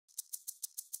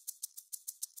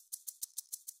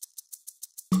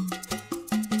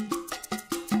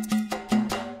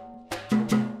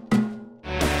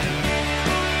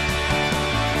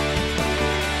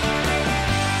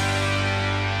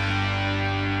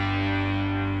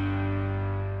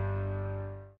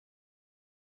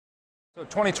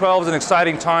2012 is an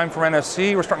exciting time for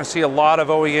NFC. We're starting to see a lot of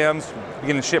OEMs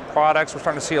beginning to ship products. We're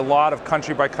starting to see a lot of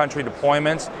country-by-country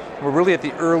deployments. We're really at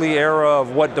the early era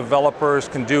of what developers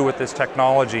can do with this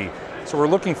technology. So we're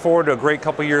looking forward to a great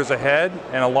couple years ahead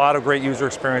and a lot of great user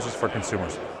experiences for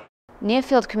consumers.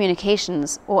 Near-field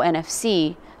communications, or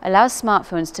NFC, allows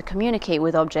smartphones to communicate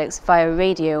with objects via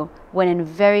radio when in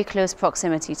very close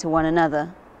proximity to one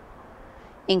another.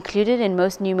 Included in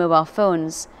most new mobile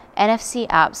phones, NFC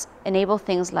apps enable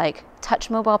things like touch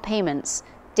mobile payments,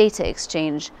 data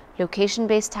exchange,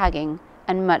 location-based tagging,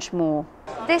 and much more.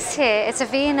 This here is a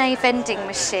V&A vending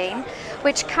machine,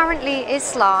 which currently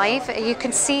is live. You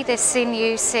can see this in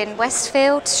use in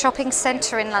Westfield Shopping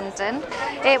Centre in London.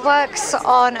 It works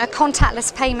on a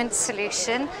contactless payment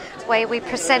solution where we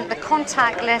present the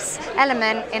contactless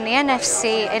element in the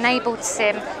NFC-enabled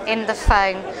SIM in the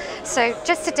phone. So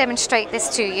just to demonstrate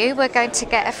this to you, we're going to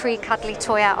get a free cuddly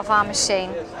toy out of our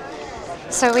machine.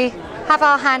 So we have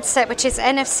our handset, which is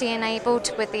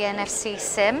NFC-enabled with the NFC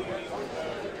SIM.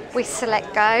 We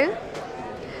select go.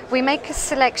 We make a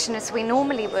selection as we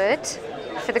normally would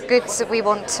for the goods that we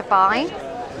want to buy.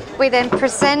 We then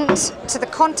present to the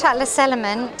contactless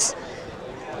element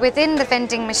within the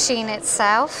vending machine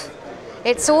itself.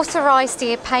 It's authorized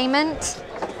e-payment,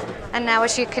 and now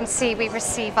as you can see, we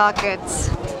receive our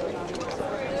goods.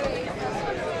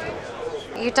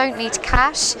 You don't need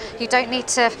cash, you don't need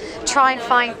to try and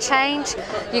find change.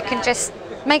 You can just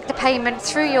make the payment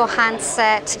through your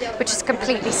handset, which is a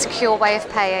completely secure way of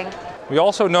paying. We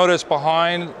also notice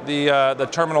behind the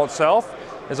terminal itself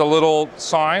is a little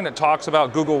sign that talks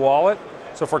about Google Wallet.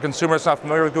 So for consumers not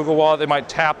familiar with Google Wallet, they might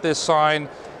tap this sign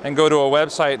and go to a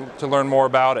website to learn more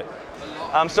about it.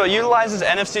 So it utilizes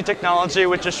NFC technology,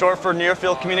 which is short for Near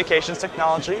Field Communications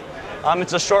Technology.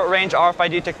 It's a short-range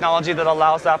RFID technology that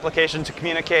allows the application to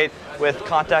communicate with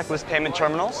contactless payment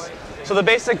terminals. So the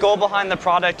basic goal behind the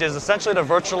product is essentially to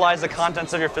virtualize the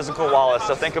contents of your physical wallet.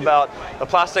 So think about the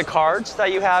plastic cards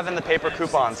that you have and the paper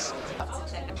coupons.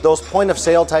 Those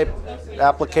point-of-sale type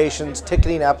applications,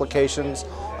 ticketing applications,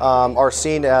 are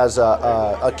seen as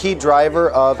a key driver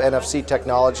of NFC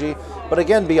technology. But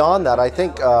again, beyond that, I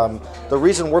think the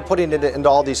reason we're putting it into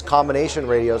all these combination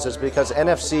radios is because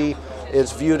NFC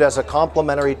is viewed as a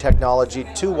complementary technology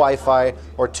to Wi-Fi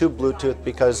or to Bluetooth,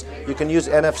 because you can use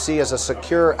NFC as a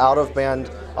secure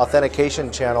out-of-band authentication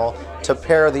channel to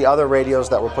pair the other radios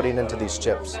that we're putting into these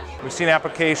chips. We've seen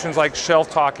applications like shelf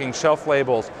talking, shelf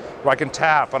labels, where I can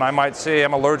tap and I might say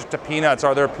I'm allergic to peanuts.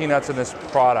 Are there peanuts in this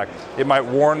product? It might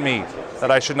warn me that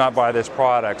I should not buy this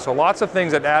product. So lots of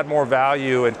things that add more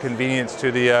value and convenience to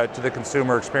the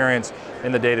consumer experience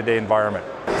in the day-to-day environment.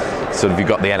 So you've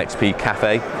got the NXP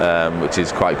Cafe, which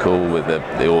is quite cool with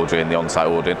the ordering, the on-site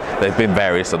ordering. There's been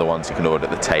various other ones you can order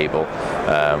at the table,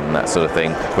 that sort of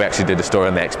thing. We actually did a story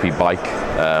on the XP bike,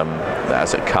 that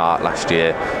was at CART last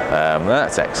year.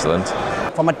 That's excellent.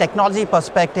 From a technology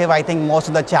perspective, I think most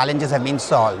of the challenges have been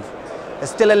solved. There's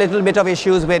still a little bit of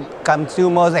issues with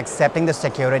consumers accepting the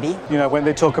security. You know, when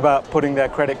they talk about putting their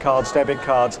credit cards, debit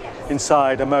cards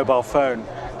inside a mobile phone,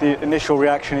 the initial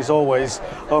reaction is always,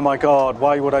 oh my God,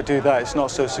 why would I do that? It's not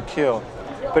so secure.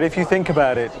 But if you think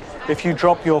about it, if you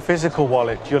drop your physical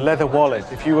wallet, your leather wallet,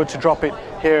 if you were to drop it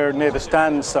here near the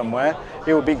stand somewhere,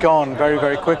 it would be gone very,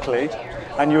 very quickly.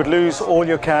 And you would lose all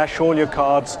your cash, all your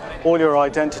cards, all your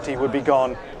identity would be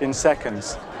gone in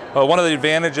seconds. One of the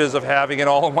advantages of having it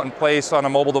all in one place on a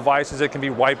mobile device is it can be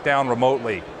wiped down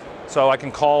remotely. So I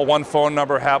can call one phone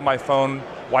number, have my phone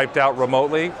wiped out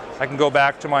remotely. I can go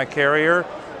back to my carrier.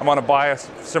 I want to buy a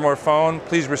similar phone.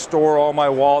 Please restore all my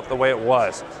wallet the way it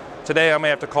was. Today I may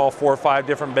have to call 4 or 5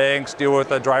 different banks, deal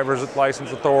with a driver's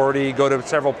license authority, go to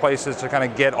several places to kind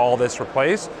of get all this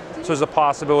replaced. So there's a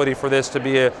possibility for this to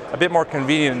be a bit more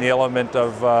convenient in the element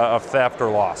of theft or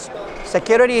loss.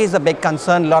 Security is a big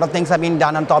concern. A lot of things have been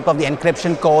done on top of the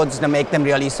encryption codes to make them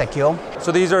really secure.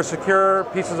 So these are secure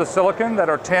pieces of silicon that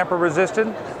are tamper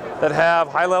resistant, that have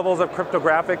high levels of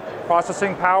cryptographic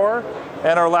processing power,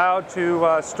 and are allowed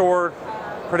to store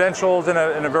credentials in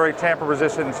a very tamper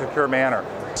resistant and secure manner.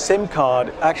 SIM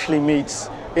card actually meets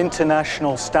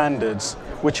international standards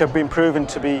which have been proven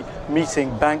to be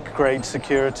meeting bank grade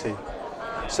security.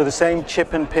 So the same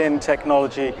chip and pin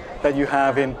technology that you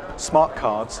have in smart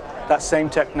cards, that same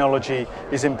technology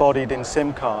is embodied in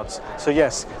SIM cards. So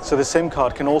yes, so the SIM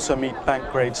card can also meet bank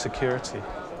grade security.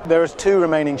 There are 2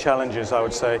 remaining challenges, I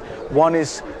would say. One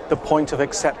is the point of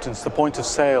acceptance, the point of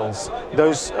sales.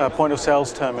 Those point of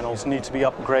sales terminals need to be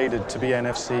upgraded to be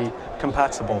NFC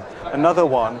compatible. Another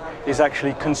one is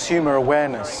actually consumer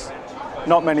awareness.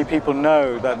 not many people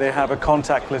know that they have a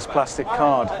contactless plastic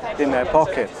card in their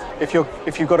pocket. If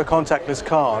you've got a contactless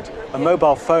card, a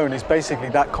mobile phone is basically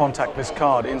that contactless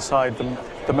card inside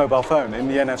the mobile phone, in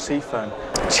the NFC phone.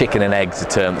 Chicken and eggs, a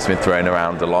term that's been thrown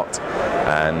around a lot,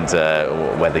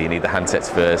 and whether you need the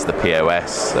handsets first, the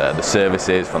POS, the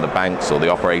services from the banks or the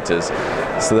operators.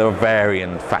 So there are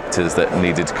varying factors that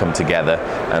needed to come together,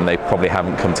 and they probably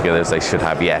haven't come together as they should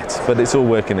have yet. But it's all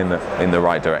working in the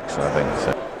right direction, I think.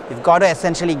 So. You've got to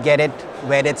essentially get it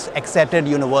where it's accepted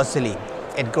universally.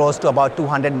 It grows to about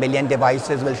 200 million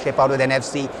devices will ship out with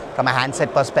NFC from a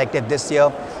handset perspective this year,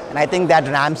 and I think that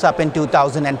ramps up in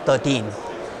 2013.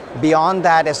 Beyond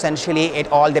that, essentially,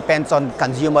 it all depends on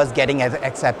consumers getting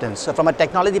acceptance. So from a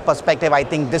technology perspective, I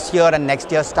think this year and next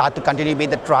year start to continue to be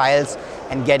the trials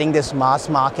and getting this mass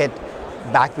market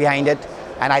back behind it.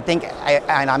 And I think,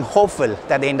 I'm hopeful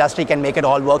that the industry can make it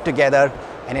all work together.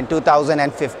 And in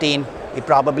 2015, we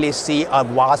probably see a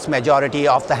vast majority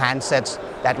of the handsets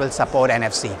that will support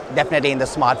NFC. Definitely in the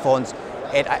smartphones,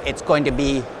 it's going to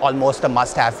be almost a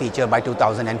must-have feature by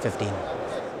 2015.